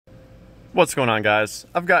What's going on, guys?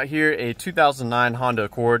 I've got here a 2009 Honda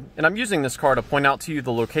Accord, and I'm using this car to point out to you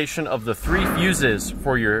the location of the 3 fuses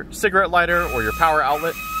for your cigarette lighter or your power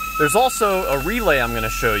outlet. There's also a relay I'm going to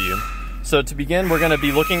show you. So to begin, we're going to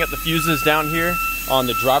be looking at the fuses down here on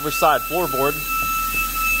the driver's side floorboard.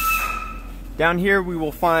 Down here we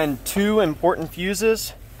will find 2 important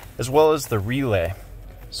fuses as well as the relay.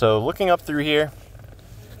 So looking up through here,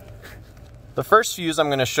 the first fuse I'm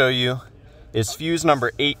going to show you is fuse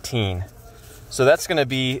number 18. So that's going to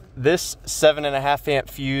be this 7.5 amp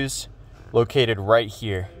fuse located right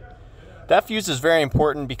here. That fuse is very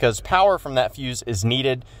important because power from that fuse is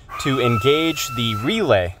needed to engage the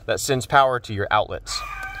relay that sends power to your outlets.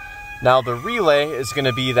 Now the relay is going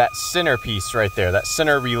to be that center piece right there, that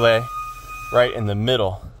center relay right in the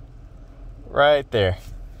middle, right there.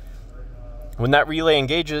 When that relay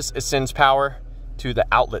engages, it sends power to the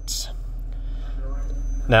outlets.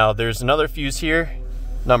 Now there's another fuse here,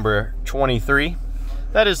 number 23.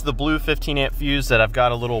 That is the blue 15 amp fuse that I've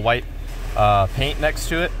got a little white paint next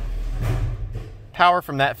to it. Power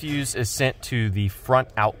from that fuse is sent to the front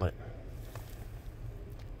outlet.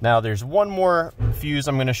 Now there's one more fuse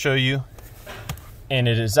I'm going to show you, and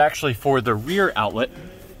it is actually for the rear outlet.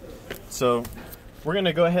 So we're going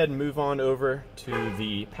to go ahead and move on over to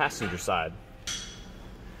the passenger side.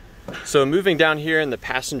 So moving down here in the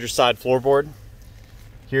passenger side floorboard,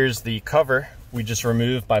 here's the cover we just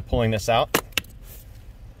removed by pulling this out.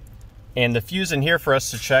 And the fuse in here for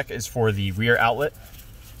us to check is for the rear outlet.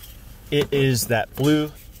 It is that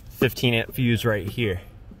blue 15 amp fuse right here.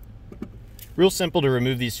 Real simple to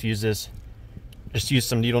remove these fuses. Just use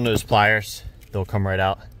some needle nose pliers. They'll come right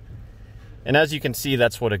out. And as you can see,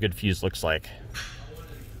 that's what a good fuse looks like.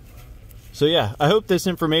 So yeah, I hope this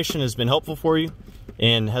information has been helpful for you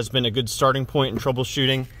and has been a good starting point in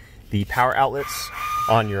troubleshooting the power outlets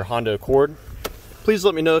on your Honda Accord. Please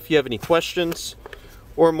let me know if you have any questions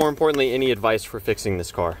or, more importantly, any advice for fixing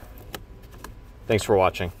this car. Thanks for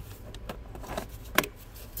watching.